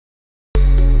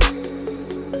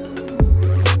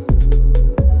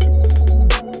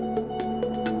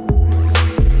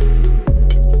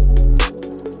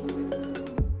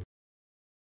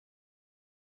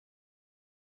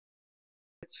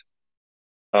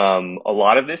A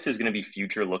lot of this is going to be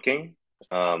future looking,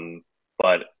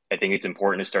 but I think it's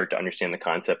important to start to understand the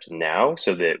concepts now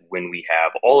so that when we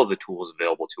have all of the tools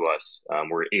available to us,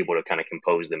 we're able to kind of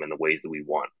compose them in the ways that we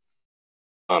want.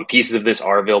 Pieces of this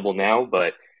are available now,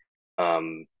 but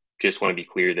um, just want to be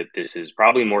clear that this is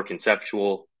probably more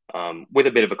conceptual with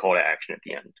a bit of a call to action at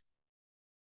the end.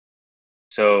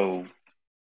 So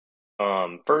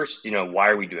first, why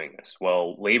are we doing this?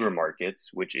 Well, labor markets,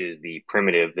 which is the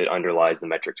primitive that underlies the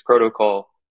metrics protocol,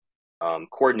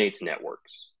 coordinates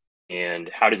networks. And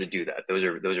how does it do that? Those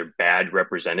are badge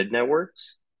represented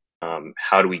networks.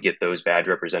 How do we get those badge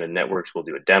represented networks? We'll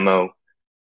do a demo.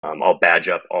 I'll badge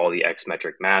up all the X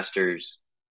metric masters.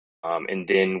 And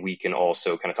then we can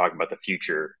also kind of talk about the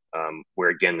future, where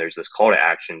again, there's this call to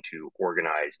action to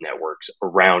organize networks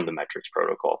around the metrics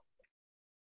protocol.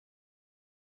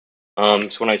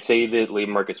 So when I say that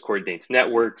labor markets coordinates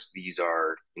networks, these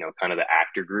are, kind of the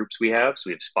actor groups we have. So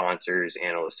we have sponsors,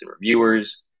 analysts, and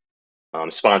reviewers.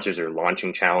 Sponsors are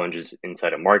launching challenges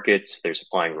inside of markets. They're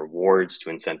supplying rewards to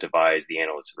incentivize the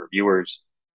analysts and reviewers.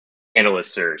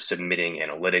 Analysts are submitting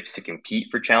analytics to compete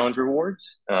for challenge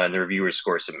rewards, and the reviewers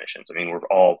score submissions. I mean, we're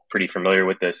all pretty familiar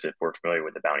with this if we're familiar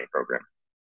with the bounty program.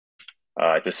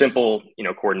 It's a simple,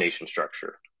 coordination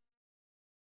structure.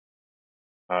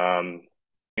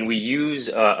 And we use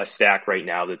a stack right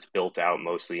now that's built out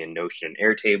mostly in Notion and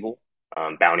Airtable.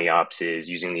 Bounty Ops is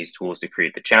using these tools to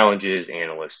create the challenges.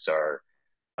 Analysts are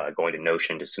going to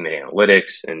Notion to submit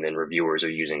analytics, and then reviewers are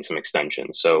using some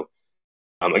extensions. So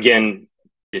again,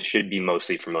 this should be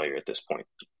mostly familiar at this point.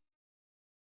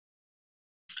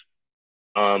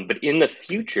 But in the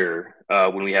future,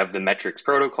 when we have the metrics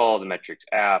protocol, the metrics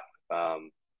app,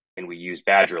 and we use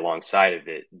Badger alongside of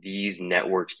it, these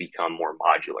networks become more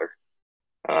modular.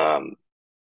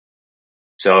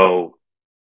 So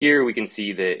here we can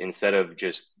see that instead of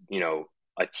just,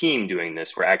 a team doing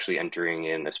this, we're actually entering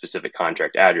in a specific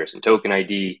contract address and token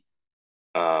ID.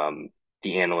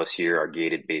 The analysts here are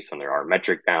gated based on their R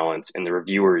metric balance, and the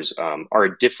reviewers are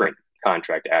a different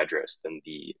contract address than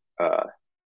the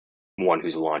one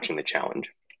who's launching the challenge.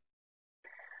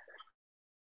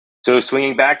 So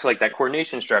swinging back to like that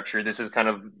coordination structure, this is kind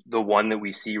of the one that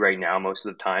we see right now most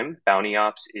of the time. Bounty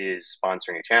Ops is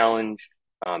sponsoring a challenge.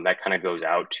 That kind of goes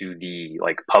out to the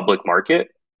like public market.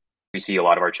 We see a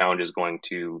lot of our challenges going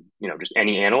to, just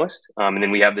any analyst. And then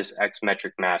we have this X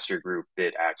metric master group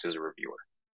that acts as a reviewer.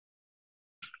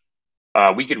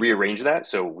 We could rearrange that.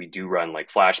 So we do run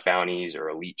like flash bounties or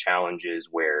elite challenges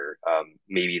where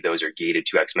maybe those are gated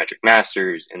to X metric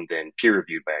masters and then peer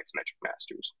reviewed by X metric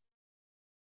masters.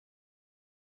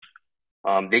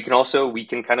 We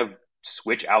can kind of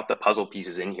switch out the puzzle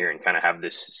pieces in here and kind of have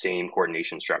this same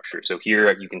coordination structure. So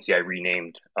here you can see I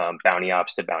renamed Bounty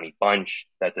Ops to Bounty Bunch.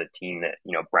 That's a team that,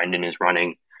 Brendan is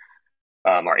running.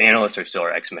 Our analysts are still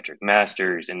our X-Metric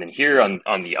Masters. And then here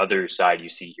on the other side, you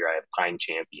see here I have Pine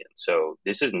Champion. So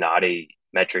this is not a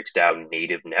Metrics DAO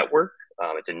native network.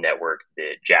 It's a network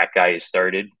that Jack Guy has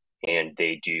started, and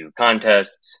they do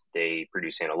contests, they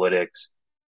produce analytics.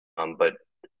 But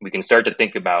we can start to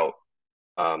think about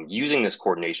using this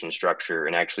coordination structure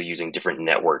and actually using different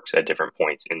networks at different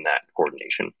points in that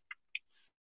coordination.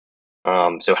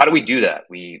 So how do we do that?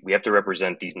 We have to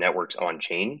represent these networks on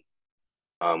chain.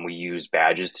 We use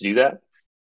badges to do that.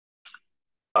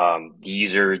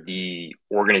 These are the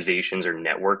organizations or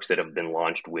networks that have been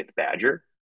launched with Badger.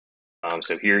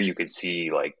 So here you could see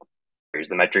like here's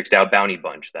the Metrics DAO Bounty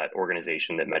Bunch, that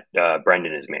organization that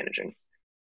Brendan is managing.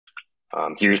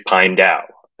 Here's Pine DAO,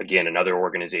 again, another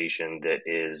organization that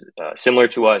is similar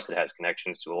to us. It has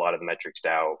connections to a lot of the Metrics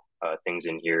DAO things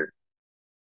in here.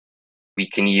 We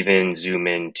can even zoom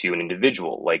in to an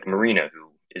individual like Marina,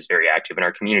 who is very active in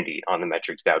our community on the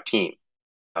Metrics DAO team.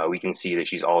 We can see that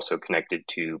she's also connected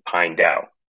to Pine DAO.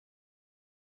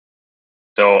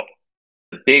 So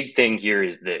the big thing here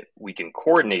is that we can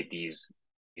coordinate these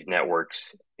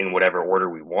networks in whatever order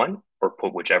we want, or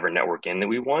put whichever network in that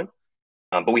we want.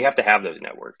 But we have to have those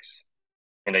networks.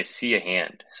 And I see a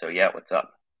hand. So yeah, what's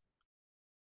up?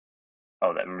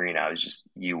 Oh, that Marina, I was just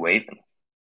you waving.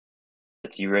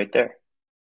 That's you right there.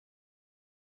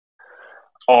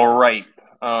 All right.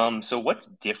 So what's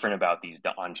different about these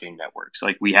on-chain networks?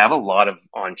 Like we have a lot of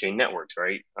on-chain networks,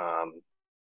 right?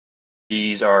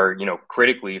 These are,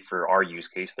 critically for our use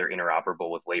case, they're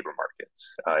interoperable with labor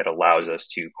markets. It allows us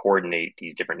to coordinate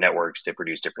these different networks to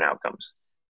produce different outcomes.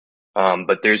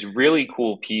 But there's really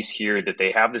cool piece here that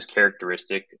they have this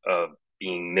characteristic of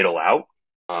being middle out.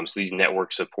 So these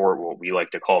networks support what we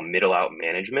like to call middle out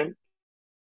management.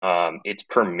 It's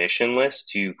permissionless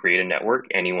to create a network.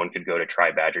 Anyone could go to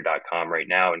trybadger.com right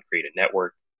now and create a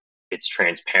network. It's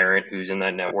transparent who's in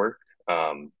that network.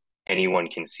 Anyone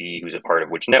can see who's a part of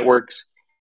which networks.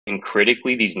 And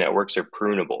critically, these networks are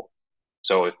prunable.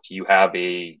 So if you have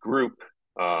a group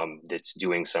that's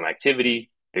doing some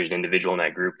activity, there's an individual in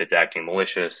that group that's acting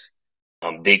malicious,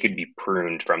 they could be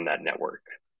pruned from that network.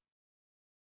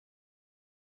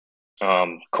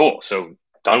 Cool. So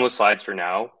done with slides for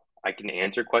now. I can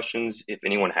answer questions if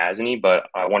anyone has any, but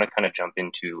I want to kind of jump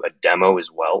into a demo as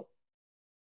well.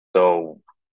 So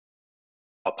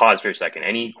I'll pause for a second.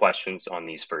 Any questions on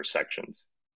these first sections?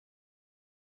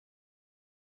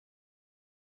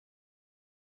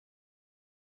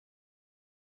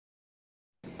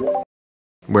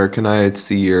 Where can I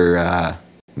see your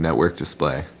network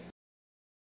display?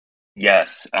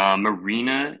 Yes,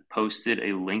 Marina posted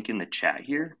a link in the chat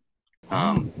here.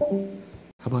 How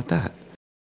about that?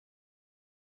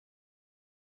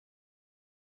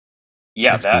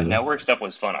 Yeah, Thanks, that Marina. network stuff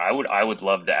was fun. I would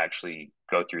love to actually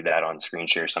go through that on screen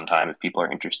share sometime if people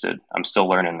are interested. I'm still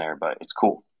learning there, but it's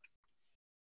cool.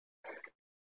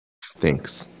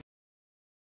 Thanks.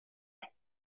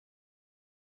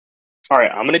 All right,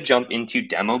 I'm gonna jump into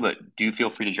demo, but do feel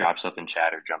free to drop stuff in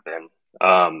chat or jump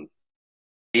in.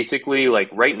 Basically, like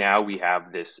right now we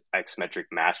have this Xmetric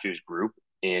masters group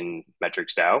in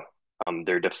Metrics DAO.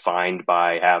 They're defined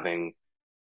by having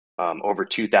over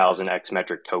 2,000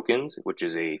 Xmetric tokens, which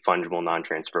is a fungible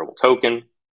non-transferable token.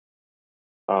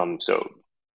 So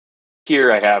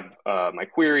here I have my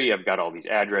query. I've got all these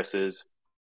addresses.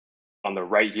 On the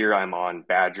right here, I'm on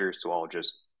Badger, so I'll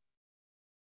just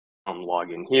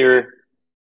log in here.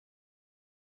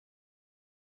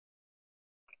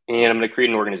 And I'm going to create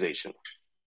an organization.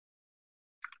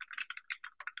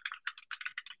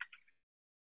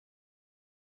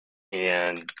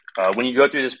 And when you go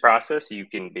through this process, you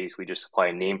can basically just supply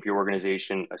a name for your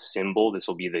organization, a symbol. This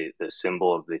will be the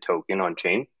symbol of the token on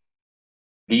chain.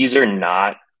 These are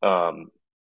not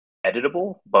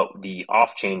editable, but the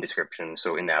off-chain description,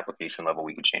 so in the application level,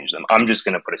 we could change them. I'm just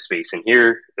going to put a space in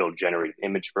here. It'll generate an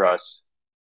image for us.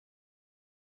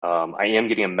 I am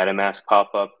getting a MetaMask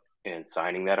pop-up and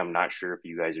signing that. I'm not sure if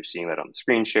you guys are seeing that on the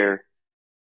screen share.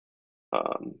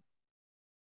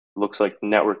 Looks like the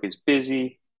network is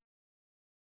busy.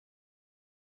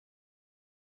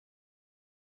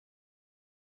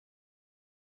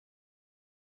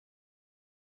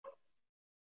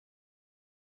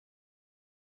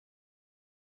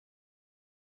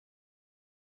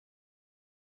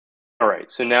 All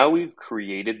right, so now we've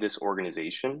created this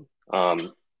organization. I'm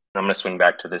going to swing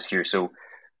back to this here. So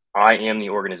I am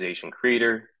the organization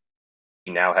creator.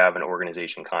 We now have an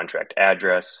organization contract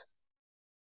address.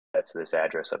 That's this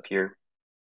address up here.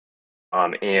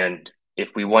 And if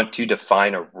we want to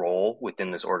define a role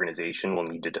within this organization, we'll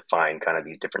need to define kind of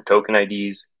these different token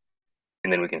IDs,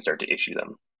 and then we can start to issue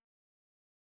them.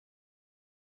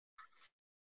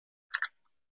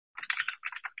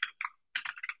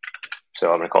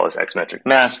 So I'm going to call this Xmetric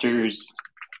Masters.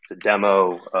 It's a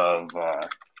demo of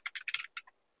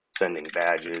sending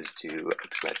badges to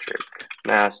Xmetric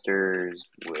Masters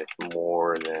with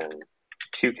more than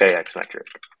 2K Xmetric.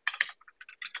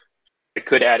 I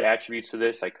could add attributes to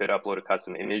this. I could upload a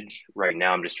custom image. Right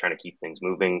now, I'm just trying to keep things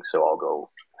moving, so I'll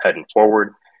go ahead and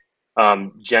forward.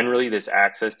 Generally, this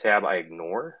access tab I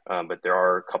ignore, but there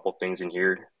are a couple things in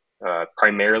here.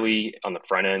 Primarily on the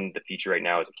front end, the feature right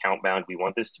now is account bound. We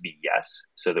want this to be yes,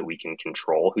 so that we can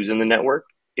control who's in the network.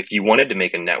 If you wanted to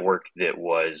make a network that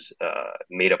was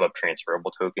made up of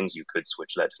transferable tokens, you could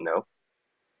switch that to no.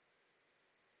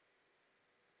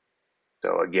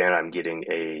 So again, I'm getting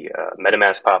a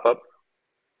MetaMask pop-up.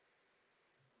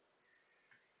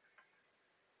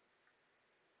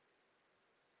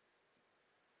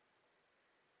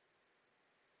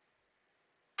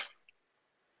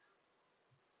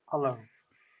 Hello.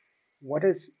 What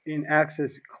is in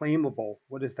access claimable?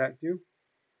 What does that do?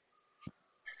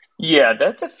 Yeah,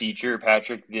 that's a feature,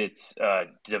 Patrick, that's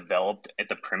developed at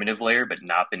the primitive layer, but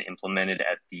not been implemented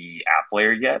at the app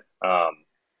layer yet.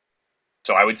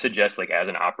 So I would suggest, like, as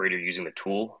an operator using the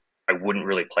tool, I wouldn't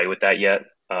really play with that yet.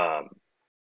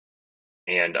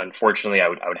 And unfortunately, I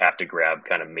would have to grab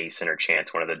kind of Mason or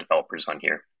Chance, one of the developers on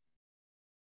here.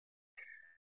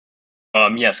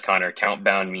 Yes, Connor, account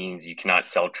bound means you cannot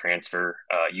sell transfer.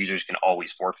 Users can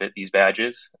always forfeit these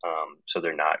badges. So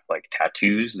they're not like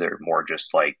tattoos. They're more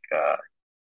just like,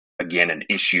 again, an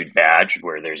issued badge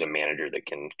where there's a manager that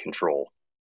can control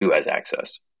who has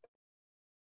access.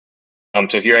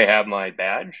 So here I have my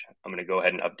badge. I'm going to go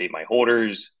ahead and update my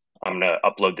holders. I'm going to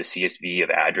upload the CSV of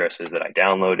addresses that I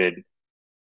downloaded.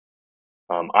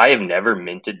 I have never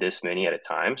minted this many at a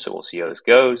time, so we'll see how this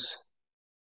goes.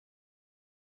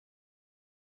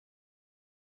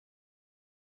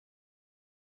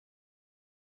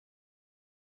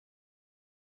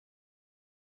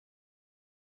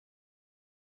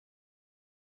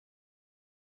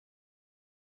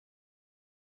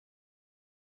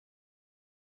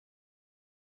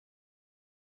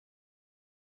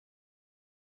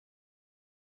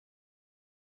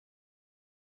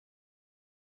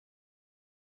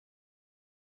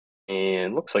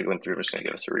 And looks like it went through. I'm just going to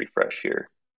give us a refresh here.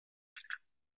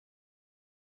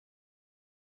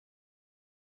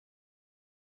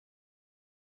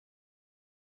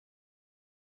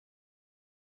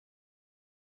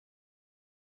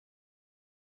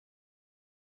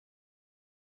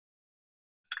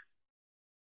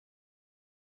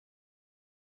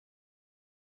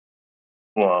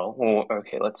 Well,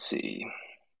 okay, let's see.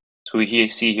 So we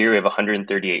see here we have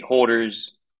 138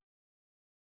 holders.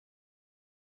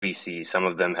 We see some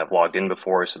of them have logged in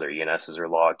before, so their ENSs are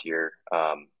logged here.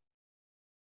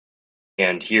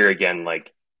 And here again,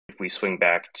 like if we swing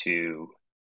back to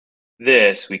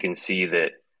this, we can see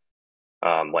that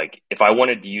like if I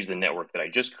wanted to use the network that I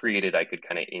just created, I could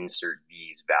kind of insert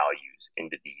these values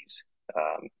into these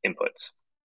inputs.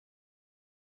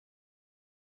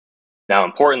 Now,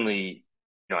 importantly,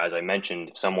 as I mentioned,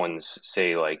 if someone's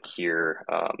say like here,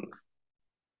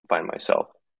 find myself.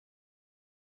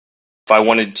 If I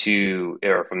wanted to,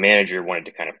 or if a manager wanted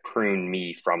to kind of prune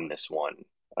me from this one,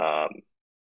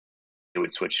 it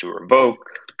would switch to a revoke.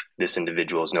 This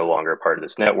individual is no longer a part of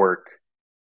this network.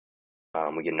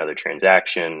 We get another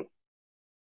transaction.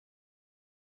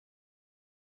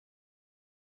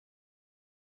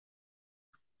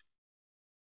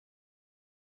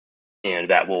 And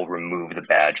that will remove the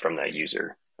badge from that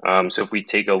user. So if we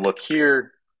take a look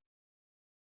here,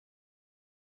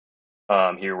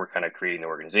 here we're kind of creating the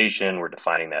organization, we're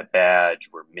defining that badge,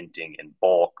 we're minting in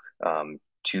bulk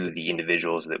to the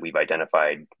individuals that we've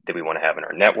identified that we want to have in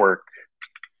our network.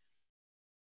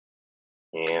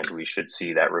 And we should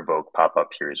see that revoke pop up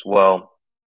here as well.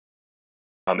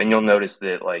 And you'll notice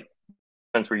that like,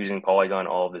 since we're using Polygon,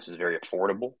 all of this is very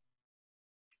affordable.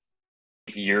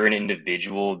 If you're an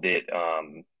individual that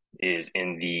is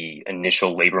in the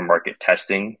initial labor market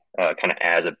testing, kind of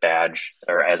as a badge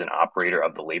or as an operator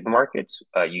of the labor markets,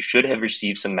 you should have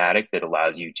received some Matic that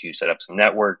allows you to set up some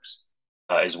networks,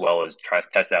 as well as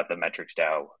test out the Metrics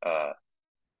DAO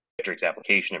Metrics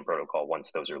application and protocol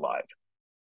once those are live.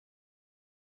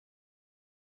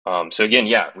 So again,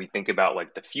 yeah, we think about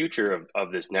like the future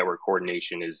of this network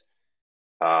coordination is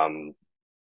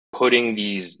putting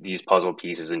these puzzle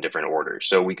pieces in different orders.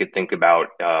 So we could think about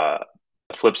a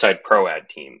Flipside Pro Ad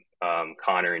team.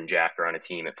 Connor and Jack are on a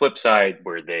team at Flipside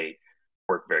where they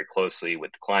work very closely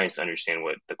with the clients to understand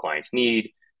what the clients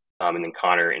need. And then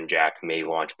Connor and Jack may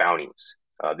launch bounties.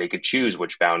 They could choose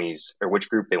which bounties or which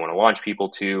group they want to launch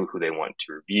people to, who they want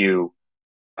to review.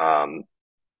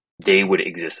 They would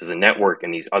exist as a network,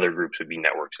 and these other groups would be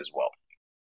networks as well.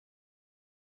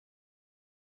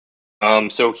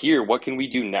 So here, what can we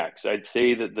do next? I'd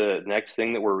say that the next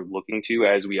thing that we're looking to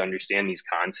as we understand these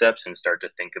concepts and start to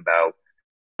think about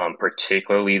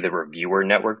particularly the reviewer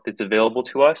network that's available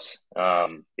to us.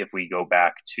 If we go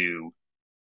back to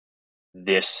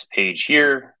this page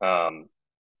here,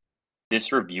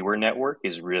 this reviewer network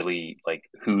is really like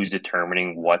who's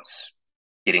determining what's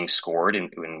getting scored in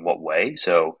what way.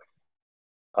 So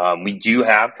we do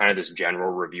have kind of this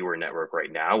general reviewer network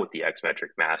right now with the Xmetric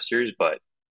masters, but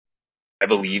I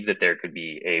believe that there could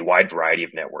be a wide variety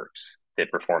of networks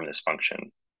that perform this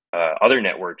function. Other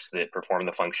networks that perform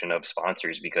the function of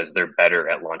sponsors because they're better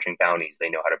at launching bounties.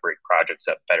 They know how to break projects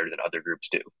up better than other groups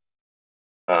do.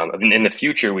 In the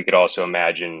future, we could also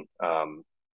imagine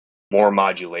more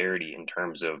modularity in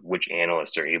terms of which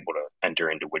analysts are able to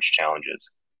enter into which challenges.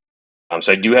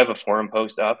 So I do have a forum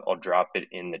post up. I'll drop it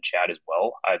in the chat as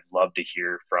well. I'd love to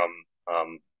hear from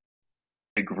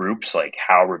the groups, like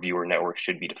how reviewer networks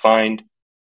should be defined.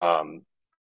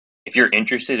 If you're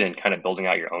interested in kind of building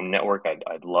out your own network,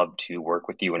 I'd love to work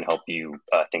with you and help you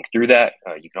think through that.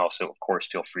 You can also, of course,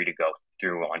 feel free to go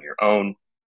through on your own.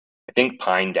 I think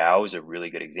Pine DAO is a really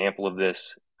good example of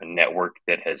this, a network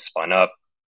that has spun up,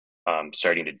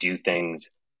 starting to do things,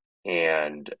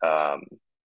 and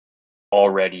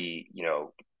already,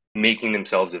 making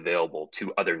themselves available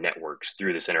to other networks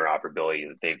through this interoperability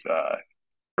that they've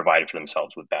provided for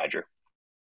themselves with Badger.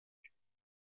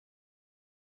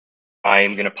 I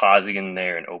am going to pause again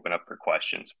there and open up for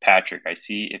questions. Patrick, I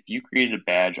see if you created a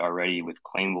badge already with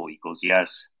claimable equals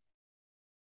yes.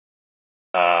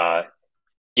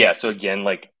 Yeah, so again,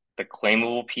 like the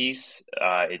claimable piece,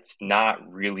 it's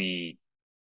not really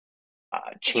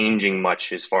changing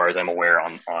much as far as I'm aware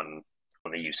on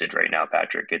the usage right now,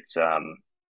 Patrick. It's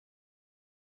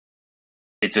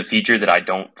a feature that I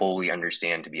don't fully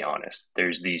understand, to be honest.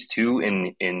 There's these two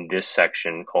in this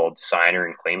section called signer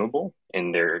and claimable,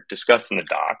 and they're discussed in the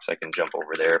docs. I can jump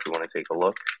over there if we want to take a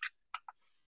look.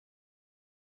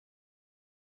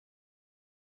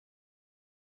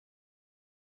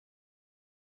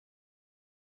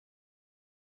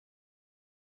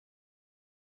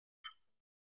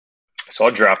 So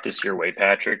I'll drop this your way,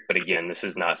 Patrick. But again, this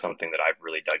is not something that I've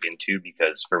really dug into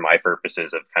because for my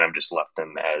purposes, I've kind of just left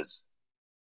them as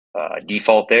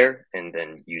default there and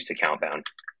then used account bound.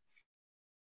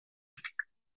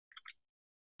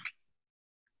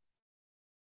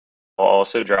 I'll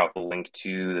also drop a link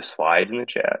to the slides in the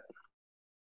chat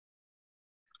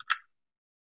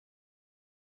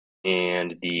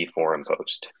and the forum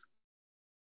post.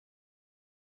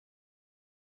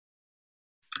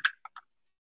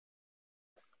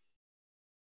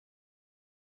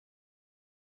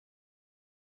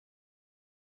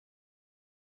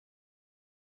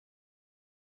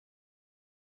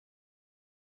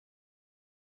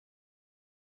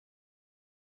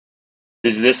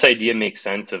 Does this idea make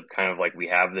sense of kind of like we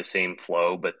have the same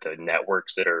flow, but the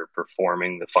networks that are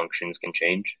performing the functions can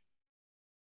change?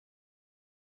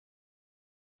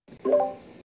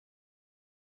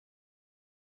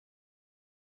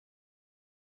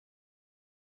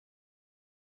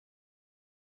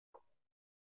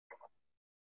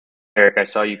 Eric, I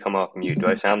saw you come off mute. Do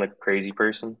I sound like a crazy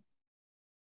person?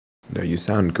 No, you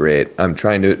sound great. I'm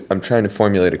trying to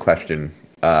formulate a question,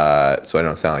 so I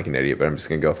don't sound like an idiot, but I'm just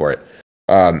gonna go for it.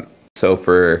 So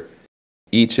for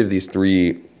each of these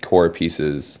three core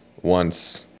pieces,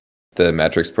 once the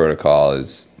metrics protocol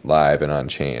is live and on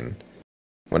chain,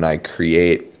 when I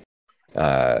create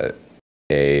a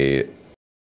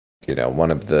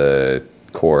one of the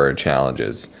core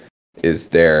challenges, is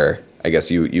there, I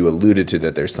guess you alluded to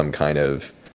that there's some kind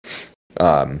of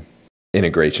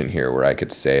integration here where I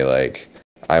could say like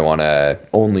I want to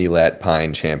only let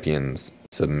Pine champions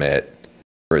submit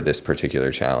for this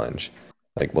particular challenge.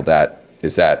 Like,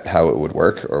 is that how it would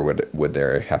work, or would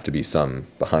there have to be some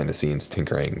behind the scenes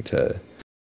tinkering to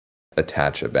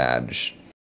attach a badge?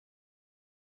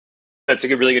 That's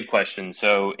a really good question.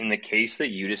 So in the case that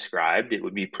you described, it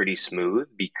would be pretty smooth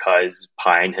because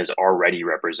Pine has already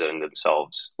represented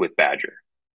themselves with Badger.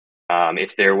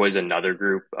 If there was another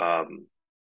group,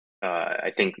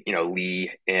 I think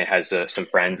Lee has some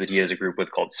friends that he has a group with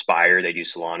called Spire. They do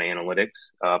Solana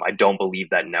analytics. I don't believe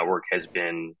that network has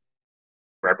been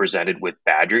represented with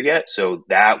Badger yet, so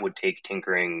that would take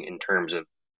tinkering in terms of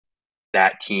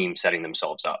that team setting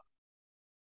themselves up.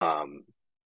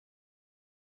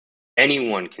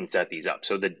 Anyone can set these up.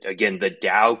 So the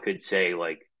DAO could say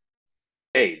like,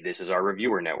 hey, this is our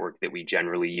reviewer network that we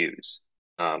generally use.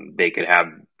 They could have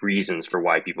reasons for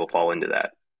why people fall into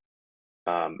that.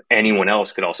 Anyone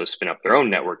else could also spin up their own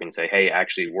network and say, hey,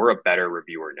 actually, we're a better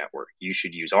reviewer network. You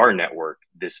should use our network.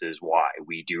 This is why.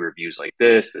 We do reviews like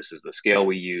this. This is the scale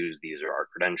we use. These are our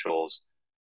credentials.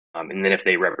 And then if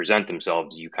they represent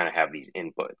themselves, you kind of have these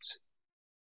inputs.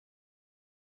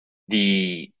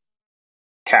 The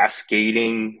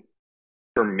cascading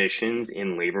permissions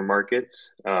in labor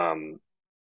markets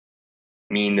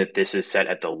mean that this is set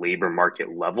at the labor market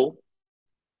level.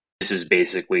 This is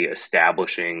basically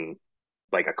establishing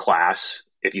like a class.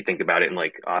 If you think about it in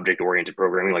like object-oriented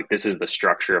programming, like this is the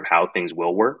structure of how things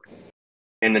will work.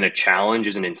 And then a challenge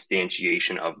is an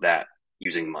instantiation of that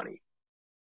using money.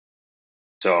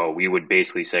 So we would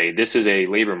basically say this is a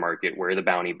labor market where the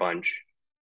Bounty Bunch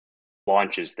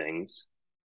launches things.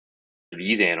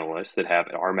 These analysts that have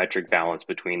our metric balance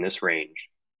between this range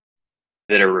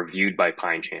that are reviewed by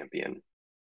Pine Champion.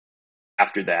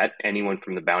 After that, anyone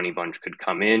from the Bounty Bunch could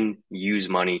come in, use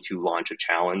money to launch a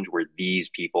challenge where these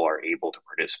people are able to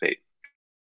participate.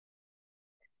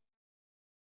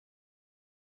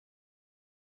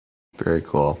 Very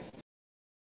cool.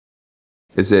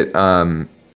 Is it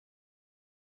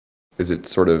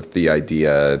sort of the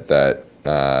idea that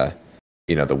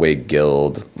the way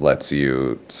Guild lets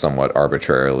you somewhat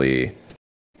arbitrarily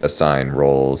assign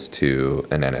roles to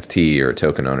an NFT or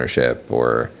token ownership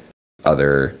or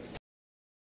other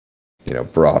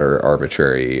broader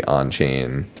arbitrary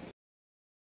on-chain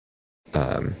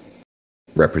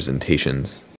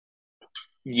representations?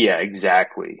 Yeah,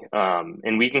 exactly.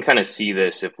 And we can kind of see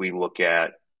this if we look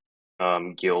at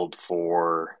Guild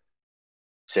for,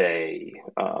 say,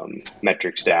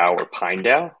 Metrics DAO or Pine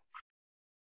DAO.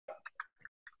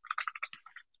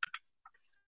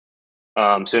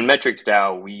 So in Metrics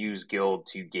DAO, we use Guild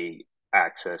to gate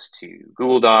access to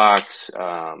Google Docs,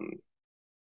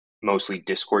 mostly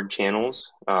Discord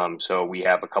channels. So we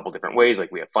have a couple different ways,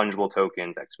 like we have fungible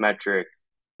tokens, Xmetric.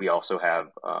 We also have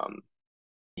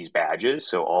these badges.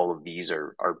 So all of these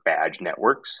are badge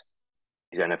networks,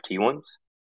 these NFT ones.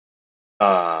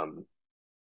 And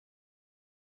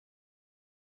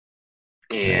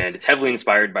nice. It's heavily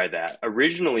inspired by that.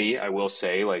 Originally, I will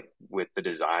say, like with the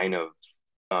design of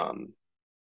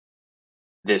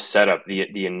this setup,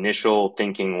 the initial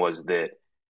thinking was that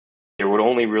there would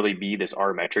only really be this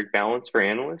R metric balance for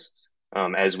analysts.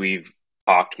 As we've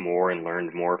talked more and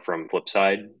learned more from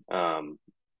Flipside,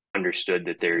 understood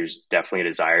that there's definitely a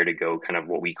desire to go kind of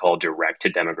what we call direct to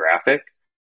demographic.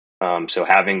 So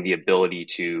having the ability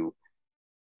to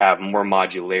have more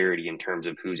modularity in terms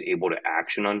of who's able to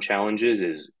action on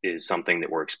challenges is something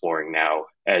that we're exploring now,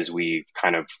 as we've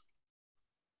kind of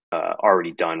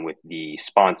already done with the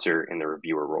sponsor and the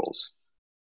reviewer roles.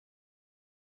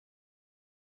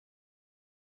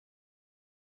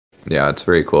 Yeah, it's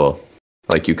very cool.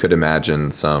 Like you could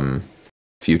imagine some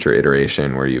future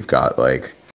iteration where you've got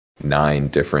like 9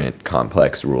 different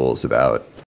complex rules about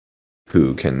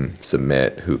who can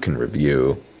submit, who can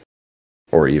review,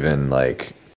 or even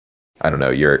like, I don't know,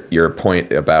 your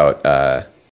point about I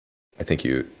think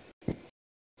it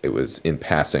was in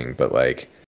passing, but like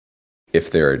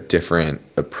if there are different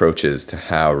approaches to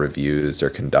how reviews are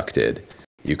conducted,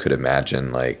 you could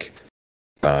imagine like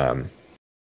um,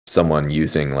 someone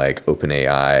using like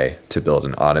OpenAI to build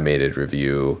an automated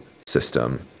review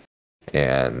system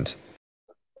and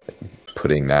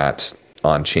putting that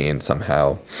on chain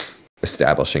somehow,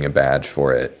 establishing a badge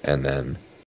for it, and then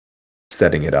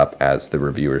setting it up as the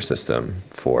reviewer system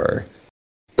for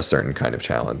a certain kind of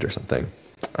challenge or something.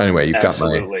 Anyway, you've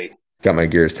Absolutely. got my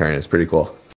gears turning. It's pretty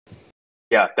cool.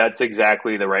 Yeah, that's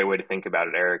exactly the right way to think about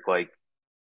it, Eric. Like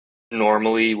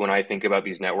normally when I think about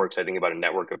these networks, I think about a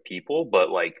network of people, but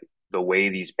like the way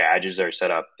these badges are set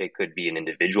up, it could be an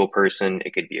individual person,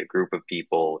 it could be a group of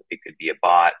people, it could be a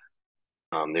bot.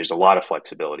 There's a lot of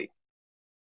flexibility.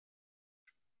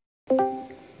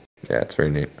 Yeah, it's very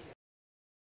neat.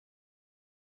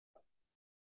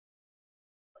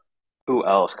 Who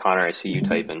else? Connor, I see you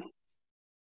typing.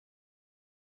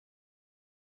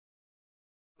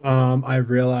 I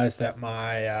realized that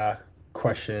my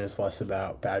question is less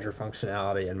about Badger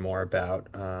functionality and more about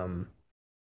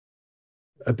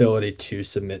ability to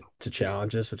submit to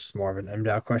challenges, which is more of an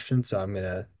MDAO question. So I'm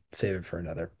gonna save it for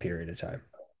another period of time.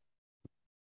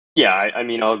 Yeah, I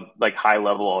mean, I'll like high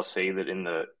level, I'll say that in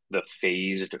the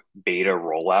phased beta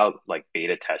rollout, like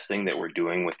beta testing that we're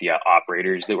doing with the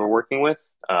operators that we're working with,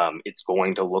 it's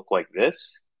going to look like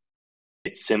this.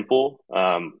 It's simple.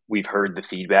 We've heard the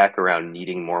feedback around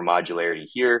needing more modularity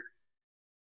here.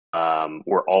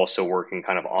 We're also working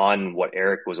kind of on what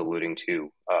Eric was alluding to,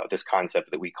 this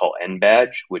concept that we call N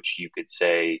badge, which you could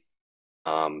say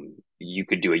you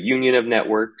could do a union of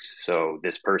networks. So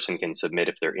this person can submit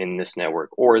if they're in this network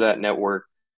or that network.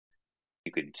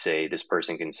 You could say this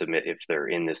person can submit if they're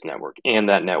in this network and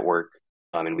that network,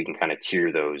 and we can kind of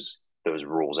tier those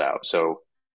rules out. So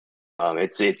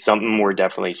it's something we're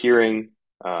definitely hearing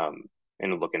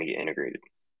and looking to get integrated.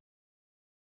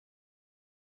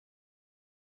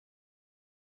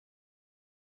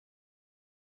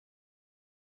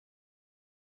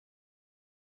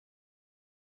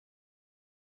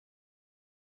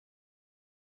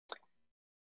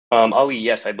 Ali,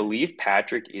 yes, I believe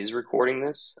Patrick is recording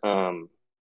this. Thank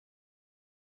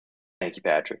you,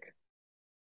 Patrick.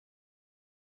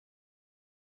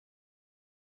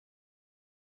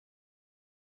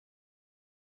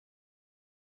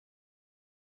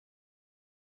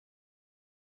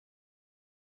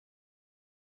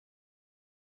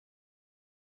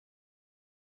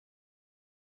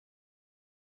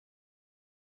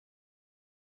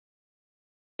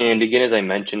 And again, as I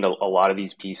mentioned, a lot of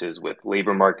these pieces with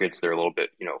labor markets, they're a little bit,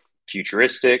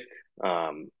 futuristic.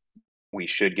 Um, we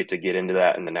should get into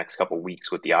that in the next couple of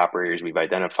weeks with the operators we've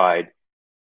identified.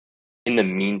 In the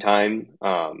meantime,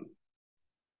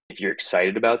 if you're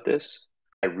excited about this,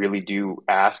 I really do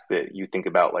ask that you think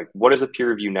about like, what does a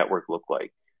peer review network look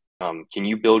like? Can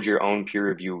you build your own peer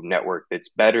review network that's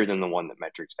better than the one that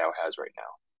MetricsDAO has right now?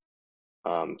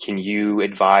 Can you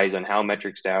advise on how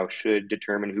MetricsDAO should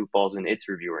determine who falls in its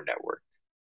reviewer network?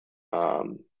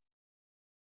 Um,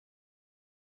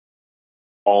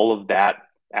 all of that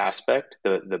aspect,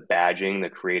 the badging, the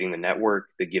creating the network,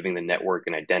 the giving the network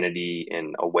an identity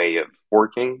and a way of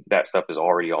working, that stuff is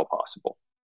already all possible.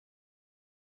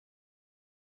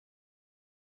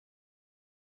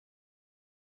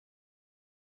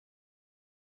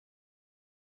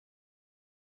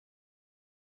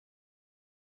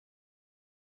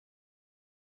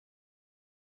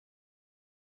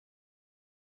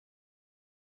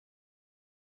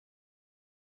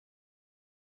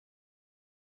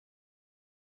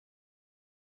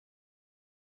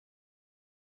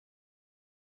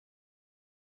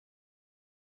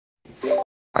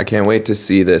 I can't wait to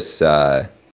see this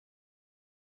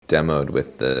demoed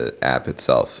with the app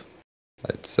itself.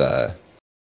 It's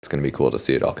gonna be cool to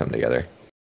see it all come together.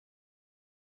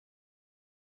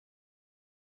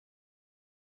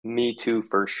 Me too,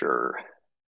 for sure.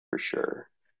 For sure.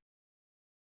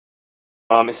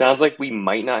 It sounds like we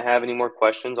might not have any more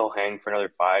questions. I'll hang for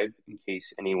another five in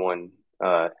case anyone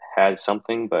has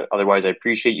something. But otherwise, I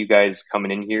appreciate you guys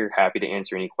coming in here. Happy to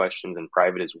answer any questions in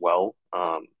private as well.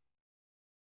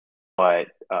 But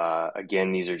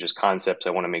again, these are just concepts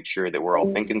I want to make sure that we're all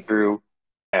thinking through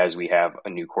as we have a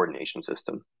new coordination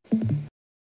system.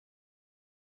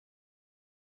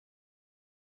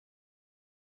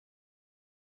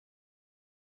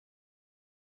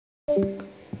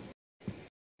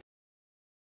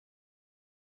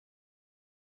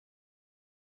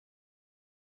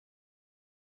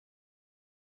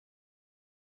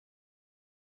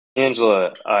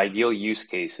 Angela, ideal use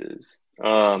cases.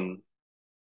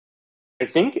 I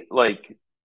think like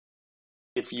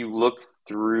if you look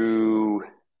through,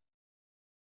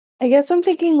 I guess I'm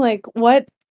thinking like what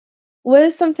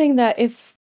is something that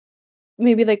if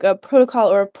maybe like a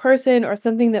protocol or a person or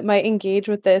something that might engage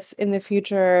with this in the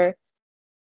future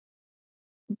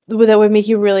that would make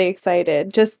you really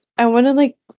excited. Just I want to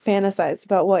like fantasize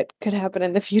about what could happen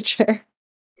in the future.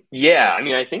 yeah, I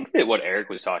mean, I think that what Eric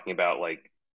was talking about,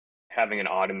 like having an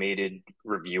automated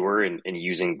reviewer and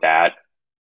using that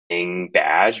thing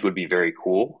badged would be very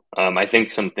cool. I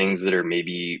think some things that are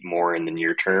maybe more in the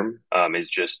near term is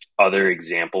just other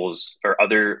examples or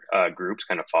other groups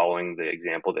kind of following the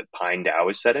example that Pine DAO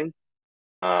is setting.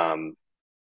 Um,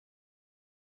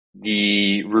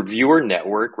 the reviewer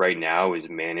network right now is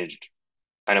managed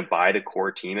kind of by the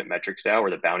core team at Metrics DAO or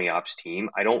the Bounty Ops team.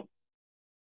 I don't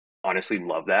honestly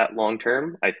love that long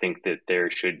term. I think that there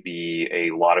should be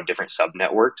a lot of different sub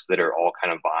networks that are all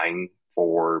kind of vying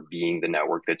for being the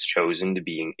network that's chosen to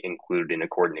be included in a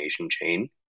coordination chain.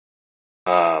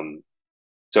 Um,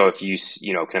 so if you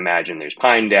can imagine there's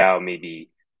Pine DAO, maybe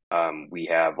we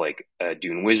have like a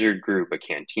Dune Wizard group, a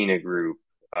Cantina group,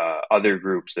 other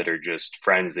groups that are just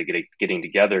friends that getting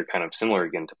together, kind of similar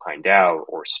again to Pine DAO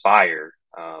or Spire.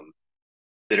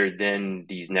 That are then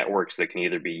these networks that can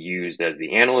either be used as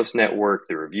the analyst network,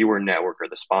 the reviewer network, or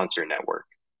the sponsor network.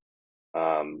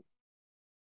 Um,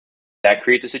 that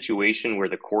creates a situation where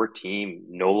the core team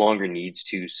no longer needs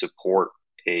to support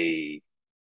a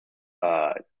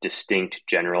distinct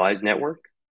generalized network,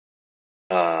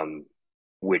 um,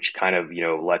 which kind of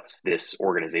lets this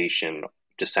organization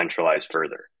decentralize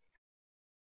further.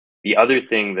 The other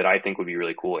thing that I think would be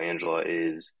really cool, Angela,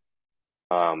 is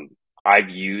um, I've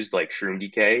used like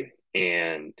ShroomDK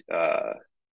and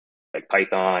like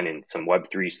Python and some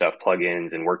Web3 stuff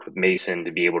plugins and worked with Mason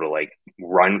to be able to like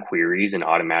run queries and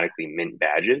automatically mint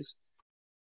badges.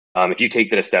 If you take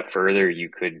that a step further, you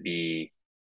could be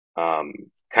um,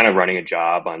 kind of running a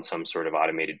job on some sort of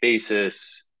automated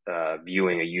basis,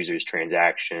 viewing a user's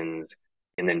transactions,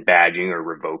 and then badging or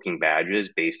revoking badges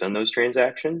based on those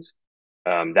transactions.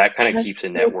 That kind of That's keeps a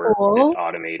so network that's cool.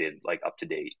 automated like up to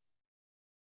date.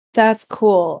 That's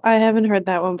cool. I haven't heard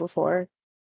that one before.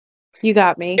 You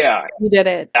got me. Yeah, You did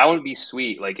it. that would be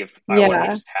sweet. Like if I wanted to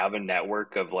Yeah. just have a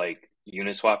network of like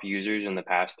Uniswap users in the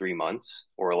past 3 months,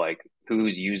 or like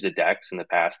who's used a DEX in the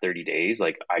past 30 days,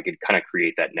 like I could kind of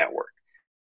create that network.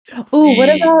 Ooh,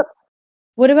 The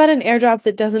what about an airdrop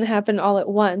that doesn't happen all at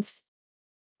once,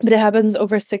 but it happens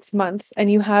over 6 months and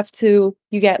you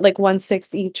get like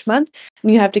 1/6 each month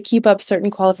and you have to keep up certain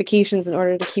qualifications in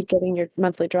order to keep getting your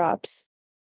monthly drops.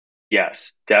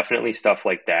 Yes, definitely stuff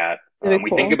like that. That'd be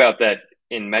We think cool. about that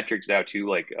in metrics now too,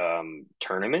 like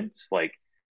tournaments. Like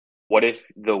what if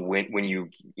the win when you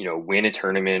win a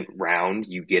tournament round,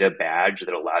 you get a badge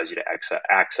that allows you to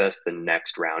access the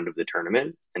next round of the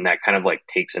tournament, and that kind of like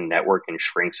takes a network and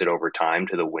shrinks it over time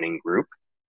to the winning group.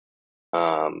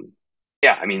 Um,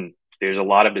 yeah, I mean, there's a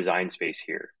lot of design space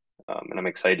here, and I'm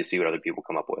excited to see what other people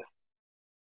come up with.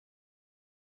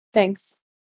 Thanks.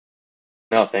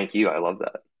 No, thank you. I love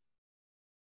that.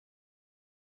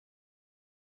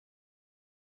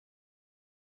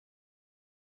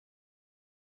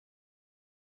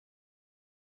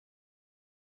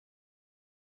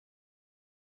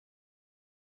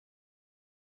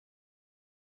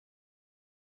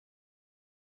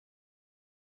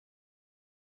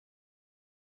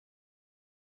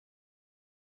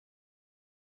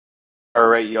 All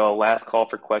right, y'all. Last call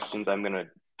for questions. I'm gonna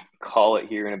call it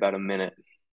here in about a minute.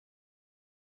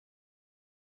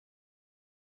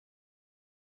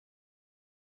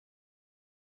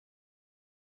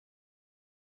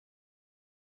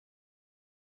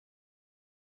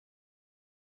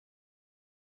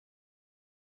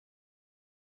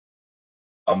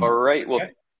 All right. Well,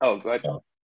 Okay. oh, go ahead.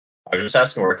 I was just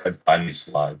asking where I could find these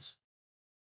slides.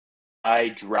 I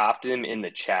dropped him in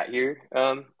the chat here,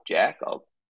 Jack. I'll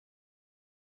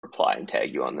reply and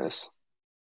tag you on this.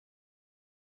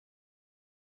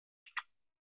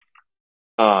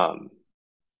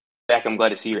 Jack, I'm glad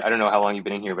to see you. I don't know how long you've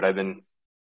been in here, but I've been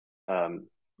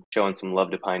showing some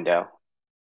love to Pine Dow.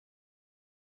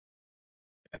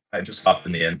 I just hopped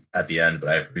in the end at the end, but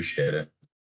I appreciate it.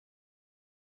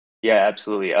 Yeah,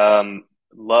 absolutely.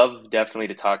 Love definitely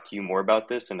to talk to you more about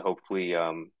this, and hopefully,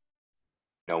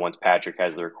 once Patrick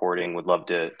has the recording, would love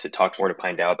to talk more to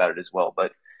Pine Dow about it as well.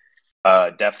 But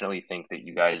definitely think that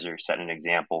you guys are setting an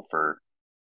example for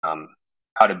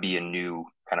how to be a new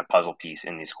kind of puzzle piece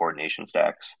in these coordination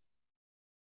stacks.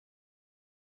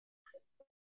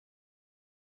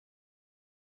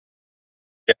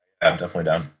 Yeah, I'm definitely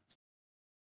down.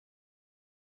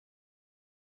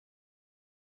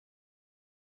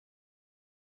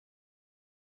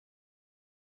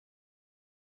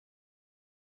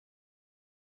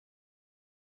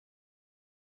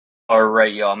 All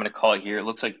right, y'all. I'm going to call it here. It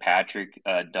looks like Patrick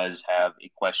does have a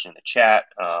question in the chat.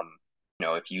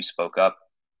 If you spoke up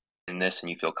in this and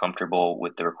you feel comfortable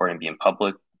with the recording being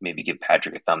public, maybe give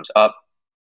Patrick a thumbs up.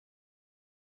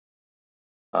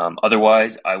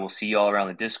 Otherwise, I will see you all around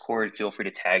the Discord. Feel free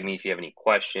to tag me if you have any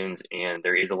questions. And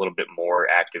there is a little bit more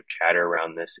active chatter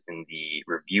around this in the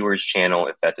reviewers channel,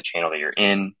 if that's a channel that you're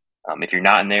in. If you're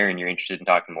not in there and you're interested in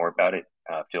talking more about it,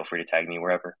 feel free to tag me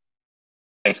wherever.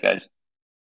 Thanks, guys.